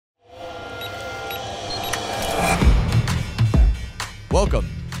Welcome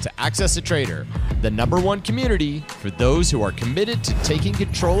to AccessATrader, the #1 community for those who are committed to taking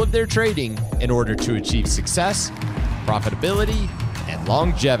control of their trading in order to achieve success, profitability, and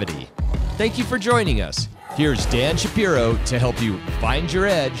longevity. Thank you for joining us. Here's Dan Shapiro to help you find your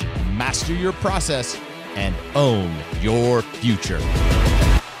edge, master your process, and own your future.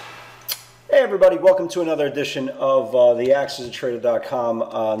 Hey everybody, welcome to another edition of the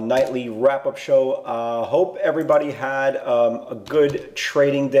AccessATrader.com nightly wrap-up show. Hope everybody had a good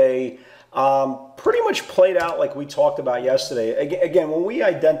trading day. Pretty much played out like we talked about yesterday. Again, when we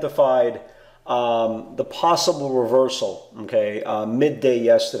identified the possible reversal, okay, midday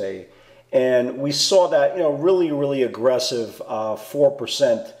yesterday, and we saw that, really aggressive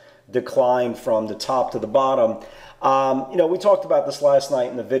 4% decline from the top to the bottom. We talked about this last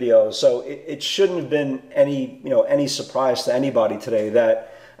night in the video, so it shouldn't have been any surprise to anybody today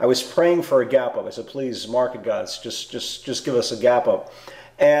that I was praying for a gap up. I said, please, market gods, just give us a gap up.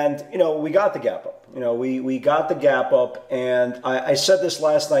 And, we got the gap up. We got the gap up, and I said this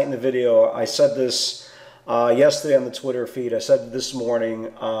last night in the video. I said this yesterday on the Twitter feed. I said this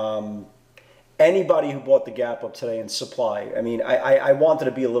morning. Anybody who bought the gap up today in supply, I wanted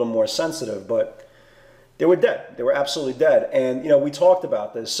to be a little more sensitive, but they were dead. They were absolutely dead. And, we talked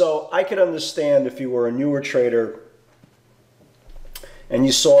about this. So I could understand if you were a newer trader and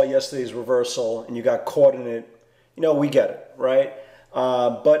you saw yesterday's reversal and you got caught in it, we get it, right?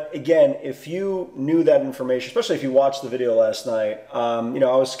 But again, if you knew that information, especially if you watched the video last night, I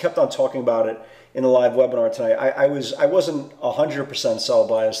was kept on talking about it in the live webinar tonight. I wasn't 100% sell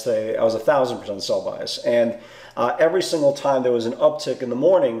bias today. I was 1,000% sell bias. And every single time there was an uptick in the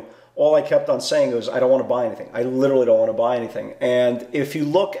morning, all I kept on saying was, I don't want to buy anything. I literally don't want to buy anything. And if you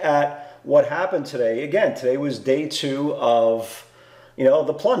look at what happened today, again, today was day 2 of,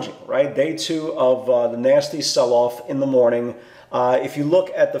 the plunging, right? Day 2 of the nasty sell-off in the morning. If you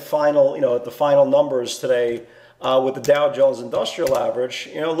look at the final, final numbers today with the Dow Jones Industrial Average,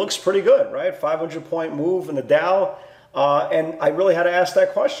 it looks pretty good, right? 500-point move in the Dow. And I really had to ask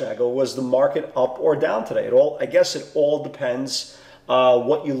that question. I go, was the market up or down today? I guess it all depends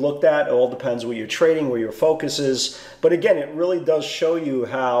what you looked at. It all depends what you're trading, where your focus is. But again, it really does show you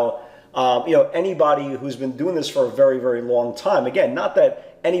how, anybody who's been doing this for a very, very long time, again, not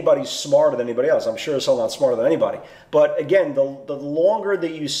that anybody's smarter than anybody else. I'm sure it's not smarter than anybody. But again, the longer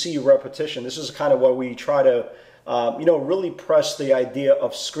that you see repetition, this is kind of what we try to, really press the idea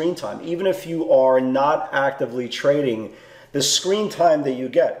of screen time. Even if you are not actively trading, the screen time that you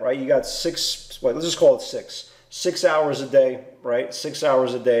get, right? You got let's just call it 6 hours a day, right? 6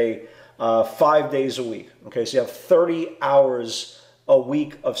 hours a day, 5 days a week. Okay, so you have 30 hours a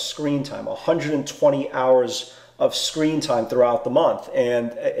week of screen time, 120 hours of screen time throughout the month.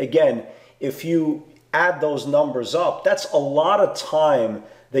 And again, if you add those numbers up, that's a lot of time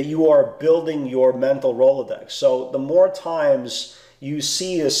that you are building your mental Rolodex. So the more times you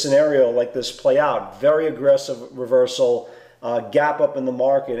see a scenario like this play out, very aggressive reversal, gap up in the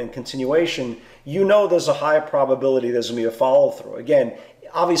market and continuation, there's a high probability there's going to be a follow through. Again,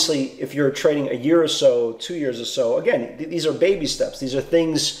 obviously, if you're trading a year or so, 2 years or so, again, these are baby steps. These are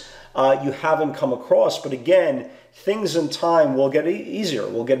things you haven't come across. But again, things in time will get easier,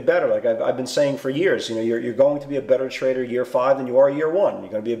 will get better. Like I've been saying for years, you're going to be a better trader year 5 than you are year 1.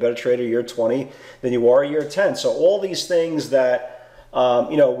 You're going to be a better trader year 20 than you are year 10. So all these things that,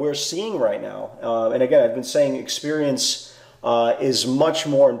 we're seeing right now. And again, I've been saying experience is much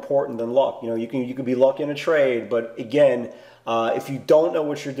more important than luck. You can be lucky in a trade, but again, if you don't know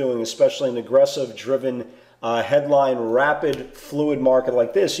what you're doing, especially an aggressive, driven, headline, rapid, fluid market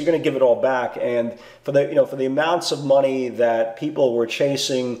like this, you're going to give it all back. And for the amounts of money that people were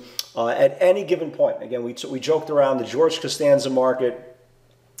chasing at any given point, again, we joked around the George Costanza market.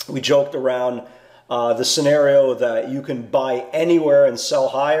 We joked around the scenario that you can buy anywhere and sell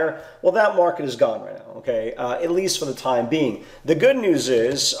higher. Well, that market is gone right now, okay, at least for the time being. The good news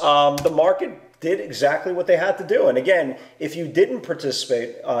is the market did exactly what they had to do. And again, if you didn't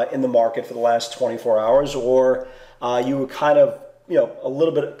participate in the market for the last 24 hours or you were kind of, a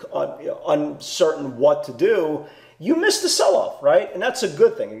little bit uncertain what to do, you missed the sell-off, right? And that's a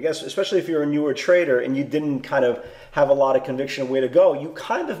good thing, I guess, especially if you're a newer trader and you didn't kind of have a lot of conviction of where to go, you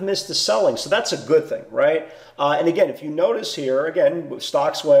kind of missed the selling. So that's a good thing, right? And again, if you notice here, again,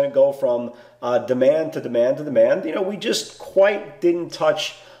 stocks go from demand to demand to demand. We just quite didn't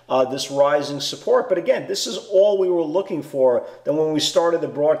touch this rising support. But again, this is all we were looking for. Then when we started the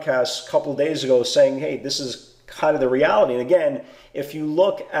broadcast a couple of days ago saying, hey, this is kind of the reality. And again, if you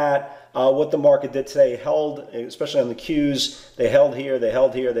look at what the market did today, held, especially on the Qs, they held here, they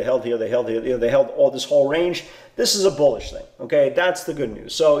held here, they held here, they held here, they held all this whole range. This is a bullish thing, okay? That's the good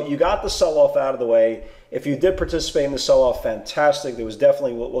news. So you got the sell-off out of the way. If you did participate in the sell-off, fantastic. There was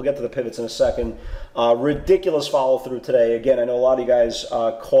definitely, we'll get to the pivots in a second, ridiculous follow-through today. Again, I know a lot of you guys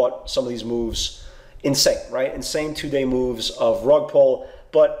caught some of these moves. Insane, right? Insane two-day moves of rug pull.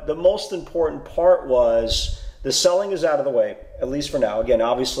 But the most important part was the selling is out of the way, at least for now. Again,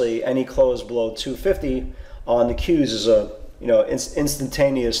 obviously, any close below 250 on the Qs is a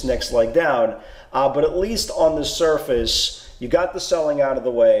instantaneous next leg down. But at least on the surface, you got the selling out of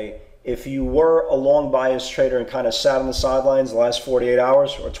the way. If you were a long bias trader and kind of sat on the sidelines the last 48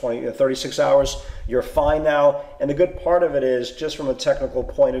 hours or 36 hours, you're fine now. And the good part of it is, just from a technical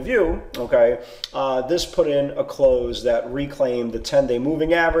point of view, okay, this put in a close that reclaimed the 10-day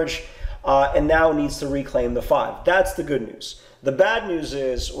moving average and now needs to reclaim the 5. That's the good news. The bad news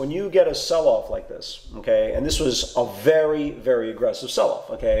is when you get a sell-off like this, okay, and this was a very, very aggressive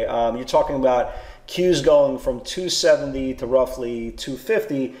sell-off, okay, you're talking about Qs going from 270 to roughly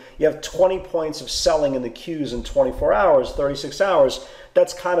 250. You have 20 points of selling in the Qs in 24 hours, 36 hours.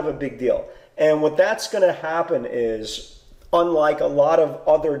 That's kind of a big deal. And what that's going to happen is, unlike a lot of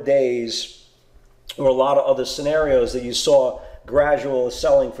other days or a lot of other scenarios that you saw gradual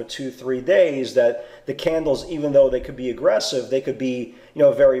selling for 2-3 days, that the candles, even though they could be aggressive, they could be,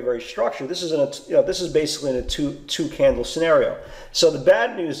 very, very structured. This is this is basically in a two candle scenario. So the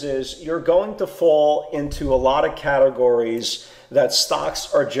bad news is you're going to fall into a lot of categories that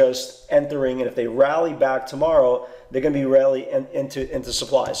stocks are just entering, and if they rally back tomorrow, they're going to be rally into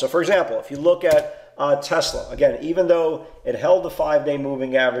supply. So for example, if you look at Tesla, again, even though it held the 5-day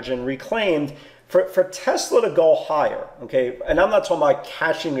moving average and reclaimed, for Tesla to go higher, okay, and I'm not talking about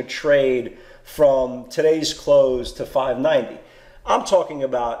catching a trade from today's close to 590. I'm talking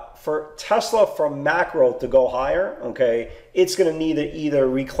about for Tesla from macro to go higher, okay, it's going to need to either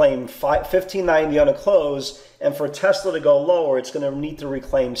reclaim 1590 on a close, and for Tesla to go lower, it's going to need to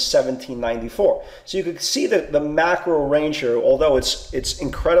reclaim 1794. So you can see that the macro range here, although it's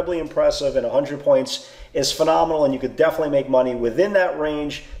incredibly impressive and 100 points is phenomenal, and you could definitely make money within that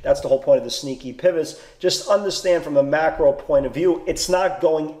range. That's the whole point of the sneaky pivots. Just understand from a macro point of view, it's not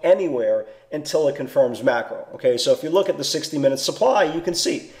going anywhere until it confirms macro. Okay, so if you look at the 60-minute supply, you can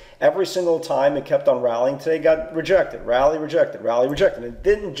see every single time it kept on rallying. Today got rejected, rally, rejected, rally, rejected. It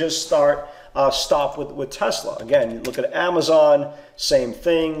didn't just stop with Tesla. Again, you look at Amazon, same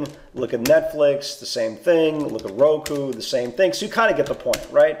thing. Look at Netflix, the same thing. Look at Roku, the same thing. So you kind of get the point,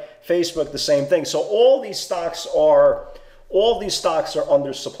 right? Facebook, the same thing. So all these stocks are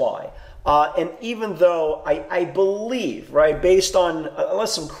under supply. And even though I believe, right, based on,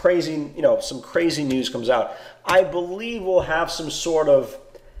 unless some crazy news comes out, I believe we'll have some sort of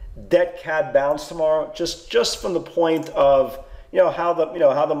dead cat bounce tomorrow, just from the point of how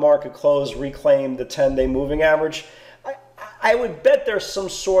the market closed, reclaimed the 10-day moving average. I would bet there's some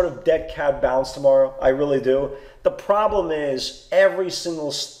sort of dead cat bounce tomorrow. I really do. The problem is every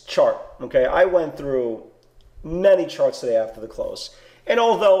single chart. Okay, I went through many charts today after the close, and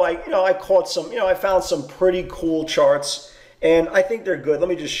although I caught some, I found some pretty cool charts, and I think they're good. Let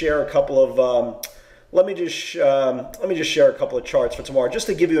me just share a couple of share a couple of charts for tomorrow, just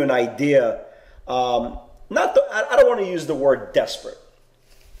to give you an idea. I don't want to use the word desperate,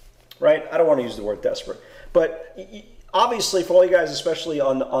 right? I don't want to use the word desperate, but obviously for all you guys, especially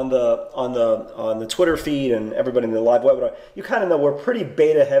on the Twitter feed and everybody in the live webinar, you kind of know we're pretty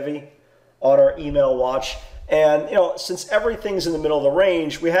beta heavy on our email watch. And since everything's in the middle of the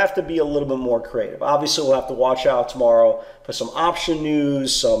range, we have to be a little bit more creative. Obviously, we'll have to watch out tomorrow for some option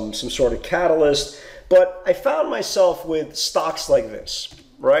news, some sort of catalyst. But I found myself with stocks like this,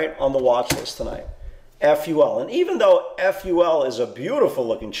 right, on the watch list tonight. FUL. And even though FUL is a beautiful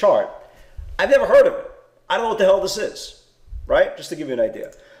looking chart, I've never heard of it. I don't know what the hell this is, right? Just to give you an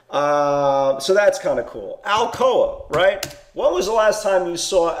idea. So that's kind of cool. Alcoa, right? When was the last time you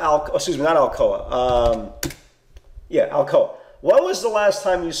saw Alcoa? Alcoa. When was the last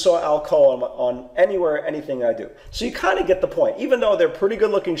time you saw Alcoa on anywhere, anything I do? So you kind of get the point. Even though they're pretty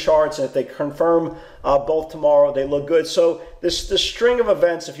good looking charts, and if they confirm both tomorrow, they look good. So this string of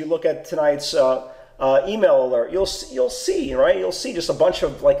events, if you look at tonight's email alert, you'll see, right? You'll see just a bunch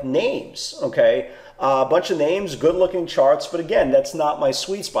of names, okay? A bunch of names, good looking charts, but again, that's not my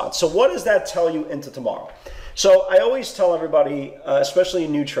sweet spot. So what does that tell you into tomorrow? So I always tell everybody, especially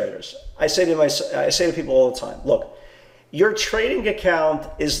new traders, I say to people all the time, look, your trading account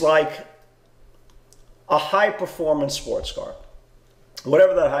is like a high-performance sports car.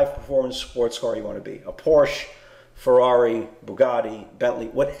 Whatever that high-performance sports car you want to be, a Porsche, Ferrari, Bugatti, Bentley,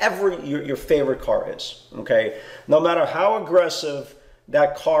 whatever your favorite car is, okay? No matter how aggressive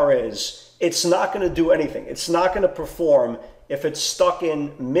that car is, it's not going to do anything. It's not going to perform if it's stuck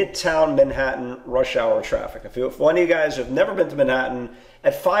in Midtown Manhattan rush hour traffic. If one of you guys have never been to Manhattan,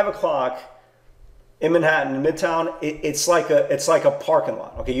 at 5 o'clock in Manhattan, in Midtown, it's like a parking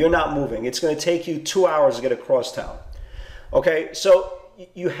lot. Okay, you're not moving. It's going to take you 2 hours to get across town. Okay, so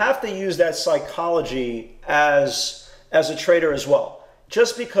you have to use that psychology as a trader as well.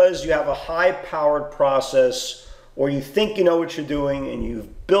 Just because you have a high-powered process, or you think you know what you're doing and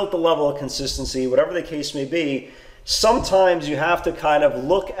you've built the level of consistency, whatever the case may be, sometimes you have to kind of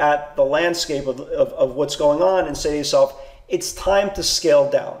look at the landscape of what's going on and say to yourself, it's time to scale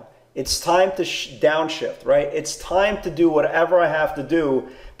down. It's time to downshift, right? It's time to do whatever I have to do,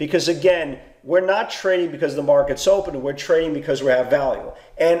 because again, we're not trading because the market's open. We're trading because we have value.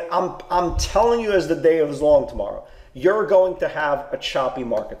 And I'm telling you, as the day is long tomorrow, you're going to have a choppy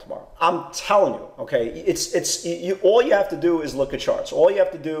market tomorrow. I'm telling you, okay? All you have to do is look at charts. All you have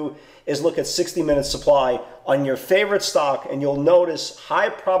to do is look at 60-minute supply on your favorite stock, and you'll notice, high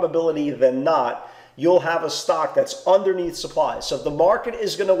probability than not, you'll have a stock that's underneath supply. So if the market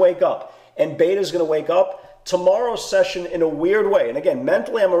is going to wake up and beta is going to wake up, tomorrow's session, in a weird way, and again,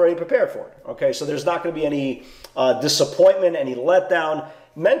 mentally I'm already prepared for it, okay? So there's not going to be any disappointment, any letdown.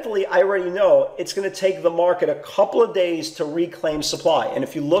 Mentally, I already know it's going to take the market a couple of days to reclaim supply. And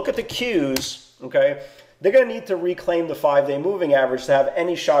if you look at the Qs, okay, they're going to need to reclaim the 5-day moving average to have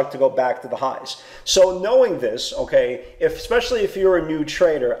any shot to go back to the highs. So knowing this, okay, especially if you're a new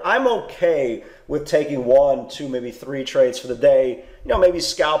trader, I'm okay with taking 1, 2, maybe 3 trades for the day, maybe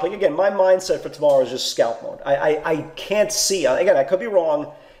scalping. Again, my mindset for tomorrow is just scalp mode. I can't see, again, I could be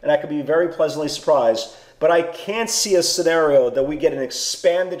wrong and I could be very pleasantly surprised, but I can't see a scenario that we get an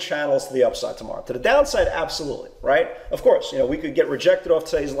expanded channels to the upside tomorrow. To the downside, absolutely, right? Of course, we could get rejected off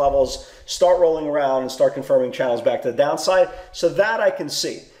today's levels, start rolling around and start confirming channels back to the downside. So that I can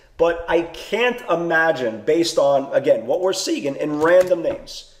see. But I can't imagine, based on, again, what we're seeing in random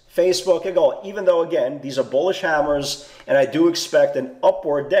names, Facebook, even though, again, these are bullish hammers, and I do expect an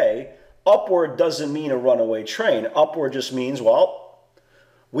upward day. Upward doesn't mean a runaway train. Upward just means, well,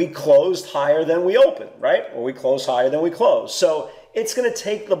 we closed higher than we opened, right? Or we closed higher than we closed. So it's going to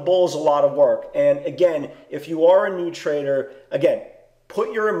take the bulls a lot of work. And again, if you are a new trader, again,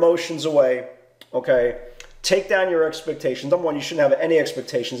 put your emotions away, okay? Take down your expectations. Number one, you shouldn't have any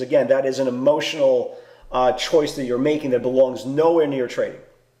expectations. Again, that is an emotional choice that you're making that belongs nowhere near trading.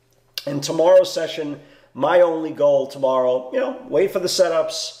 In tomorrow's session, my only goal tomorrow, wait for the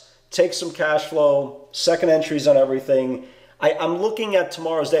setups, take some cash flow, second entries on everything. I'm looking at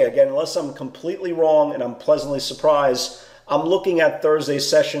tomorrow's day, again, unless I'm completely wrong and I'm pleasantly surprised, I'm looking at Thursday's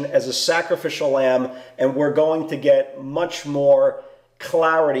session as a sacrificial lamb, and we're going to get much more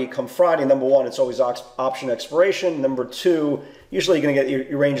clarity come Friday. Number one, it's always option expiration. Number two, usually you're going to get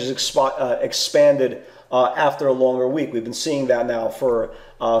your ranges expanded after a longer week. We've been seeing that now for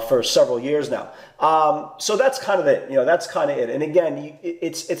several years now. So that's kind of it. That's kind of it. And again,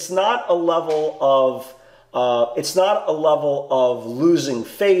 it's not a level of losing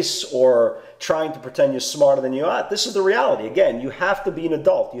face or trying to pretend you're smarter than you are. This is the reality. Again, you have to be an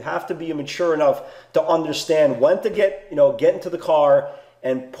adult. You have to be mature enough to understand when to get into the car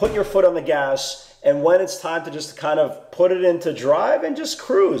and put your foot on the gas, and when it's time to just kind of put it into drive and just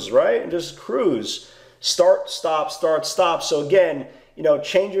cruise, right? And just cruise. Start, stop, start, stop. So again,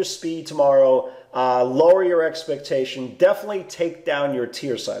 change your speed tomorrow. Lower your expectation. Definitely take down your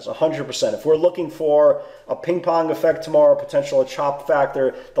tier size, 100%. If we're looking for a ping pong effect tomorrow, potential a chop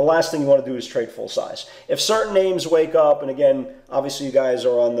factor, the last thing you want to do is trade full size. If certain names wake up, and again, obviously you guys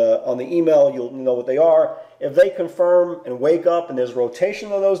are on the email, you'll know what they are. If they confirm and wake up and there's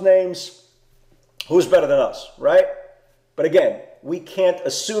rotation on those names, who's better than us, right? But again, we can't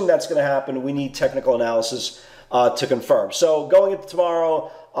assume that's going to happen. We need technical analysis to confirm. So going into tomorrow,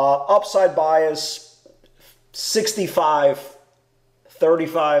 upside bias, 65,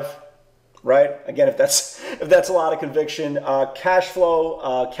 35, right? Again, if that's a lot of conviction. Cash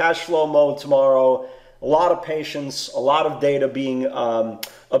flow mode tomorrow. A lot of patience, a lot of data being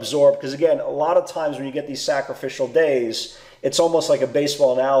absorbed. Because again, a lot of times when you get these sacrificial days, it's almost like a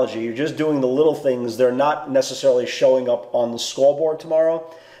baseball analogy. You're just doing the little things. They're not necessarily showing up on the scoreboard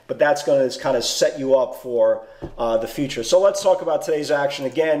tomorrow, but that's going to kind of set you up for the future. So let's talk about today's action.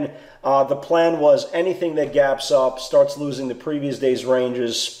 Again, the plan was anything that gaps up, starts losing the previous day's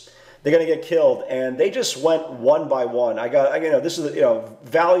ranges, they're going to get killed. And they just went one by one. This is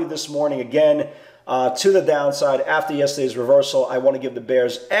value this morning again. to the downside after yesterday's reversal. I want to give the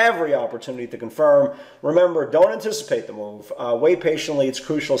bears every opportunity to confirm. Remember, don't anticipate the move. Wait patiently. It's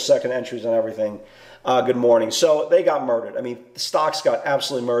crucial. Second entries on everything. Good morning. So they got murdered. I mean, the stocks got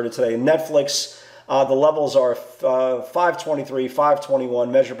absolutely murdered today. Netflix, the levels are 523,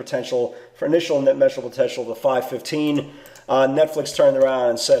 521, measure potential for initial net measurable potential to 515. Netflix turned around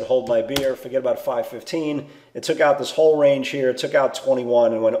and said, hold my beer, forget about 515. It took out this whole range here, it took out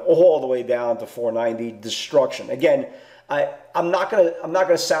 21 and went all the way down to 490, destruction. Again, I'm not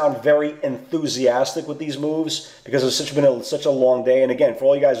gonna sound very enthusiastic with these moves because it's been such a long day. And again, for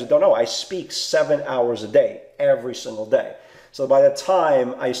all you guys who don't know, I speak 7 hours a day, every single day. So by the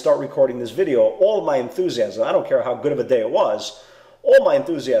time I start recording this video, all of my enthusiasm, I don't care how good of a day it was, all my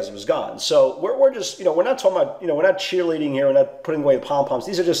enthusiasm is gone. So we're just, we're not talking about, we're not cheerleading here, we're not putting away the pom-poms.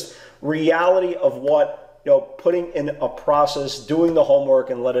 These are just reality of what, putting in a process, doing the homework,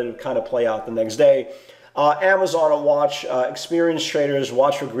 and let it kind of play out the next day. Amazon on watch, experienced traders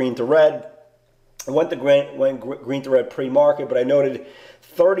watch for green to red. I went green to red pre-market, but I noted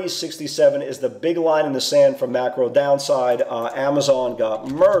 30.67 is the big line in the sand for macro downside. Amazon got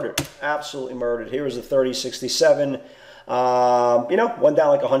murdered, absolutely murdered. Here is the 30.67. Went down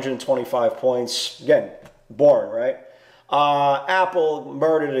like 125 points. Again, boring, right? Apple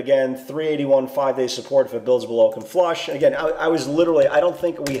murdered again, 381 5-day support if it builds below can flush. And again, I was literally, I don't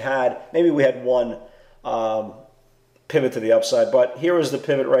think we had, maybe we had one pivot to the upside, but here is the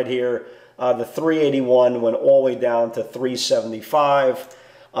pivot right here. The 381 went all the way down to 375.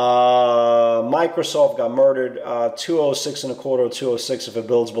 Microsoft got murdered, 206 and a quarter, 206 if it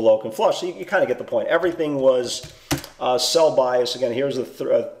builds below can flush. So you kind of get the point. Everything was sell bias. Again, here's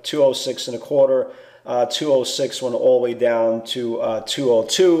the 206 and a quarter, 206 went all the way down to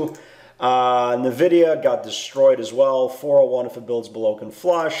 202. NVIDIA got destroyed as well, 401 if it builds below can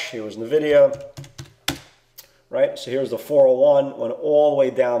flush. Here was NVIDIA. Right, so here's the 401, went all the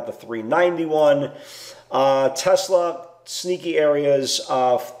way down to 391. Tesla, sneaky areas,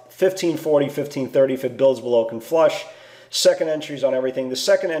 1540, 1530 if it builds below can flush. Second entries on everything. The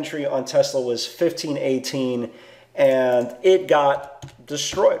second entry on Tesla was 1518, and it got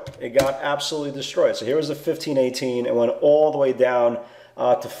destroyed. It got absolutely destroyed. So here was the 1518, and went all the way down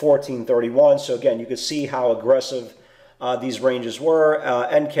to 1431. So again, you could see how aggressive these ranges were.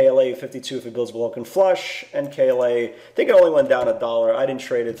 NKLA 52 if it builds below can flush. NKLA, I think it only went down $1. I didn't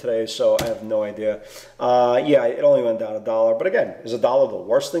trade it today, so I have no idea. Yeah, it only went down $1. But again, is $1 the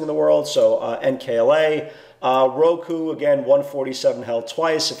worst thing in the world? So NKLA. Roku, again, 147 held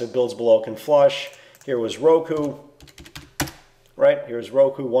twice. If it builds below can flush. Here was Roku. Right, here's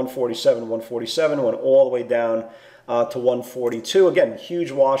Roku, 147, 147. Went all the way down to 142. Again, huge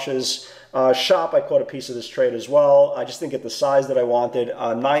washes. Shop, I caught a piece of this trade as well. I just didn't get the size that I wanted.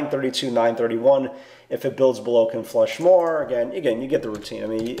 932, 931. If it builds below, can flush more. Again, you get the routine. I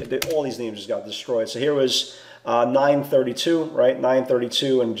mean, all these names just got destroyed. So here was 932, right?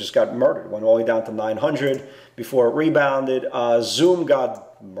 932, and just got murdered. Went all the way down to 900 before it rebounded. Zoom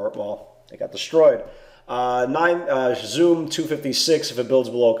got, it got destroyed. Zoom 256. If it builds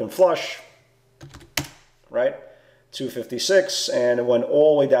below, can flush. Right? 256, and it went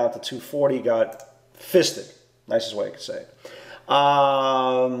all the way down to 240, got fisted. Nicest way I could say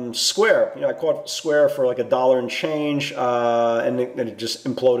it. Square, I caught Square for like $1 and change, and it just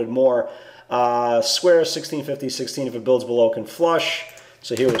imploded more. Square 1650, 16 if it builds below can flush.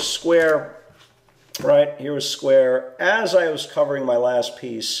 So here was Square, right? Here was Square. As I was covering my last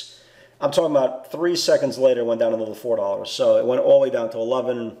piece, I'm talking about 3 seconds later, it went down another $4. So it went all the way down to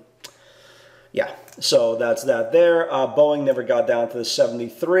 11. Yeah, so that's that there. Boeing never got down to the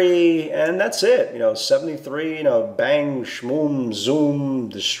 73, and that's it. 73, bang, shmoom, zoom,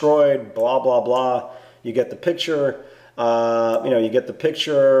 destroyed, blah, blah, blah. You get the picture. You get the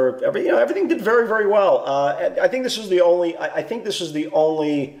picture. Everything did very, very well. I think this was the only,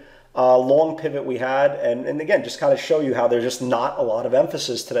 long pivot we had, and again, just kind of show you how there's just not a lot of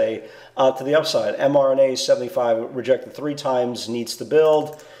emphasis today to the upside. mRNA 75 rejected 3 times, needs to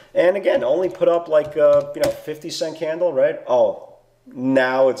build. And again, only put up like, 50-cent candle, right? Oh,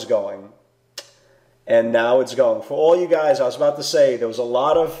 now it's going. And now it's going. For all you guys, I was about to say, there was a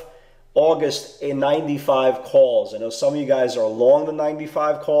lot of August 95 calls. I know some of you guys are long the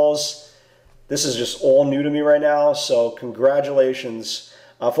 95 calls. This is just all new to me right now, so congratulations.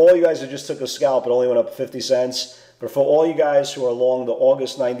 For all you guys who just took a scalp, it only went up 50 cents. But for all you guys who are long the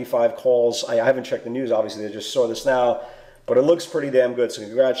August 95 calls, I haven't checked the news, obviously, I just saw this now. But it looks pretty damn good, so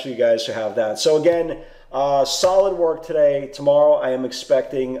congrats to you guys who have that. So again, solid work today. Tomorrow I am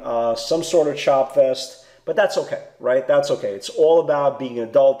expecting some sort of chop fest, but that's okay, right? That's okay. It's all about being an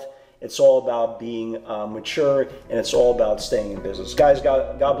adult It's all about being mature, and it's all about staying in business. Guys,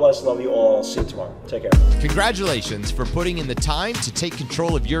 God bless. Love you all. I'll see you tomorrow. Take care. Congratulations for putting in the time to take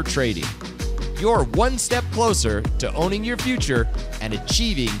control of your trading. You're one step closer to owning your future and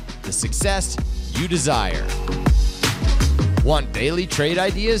achieving the success you desire. Want daily trade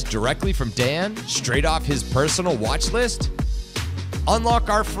ideas directly from Dan, straight off his personal watch list? Unlock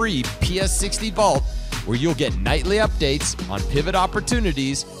our free PS60 Vault, where you'll get nightly updates on pivot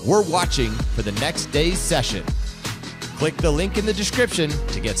opportunities we're watching for the next day's session. Click the link in the description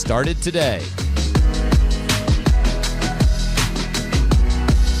to get started today.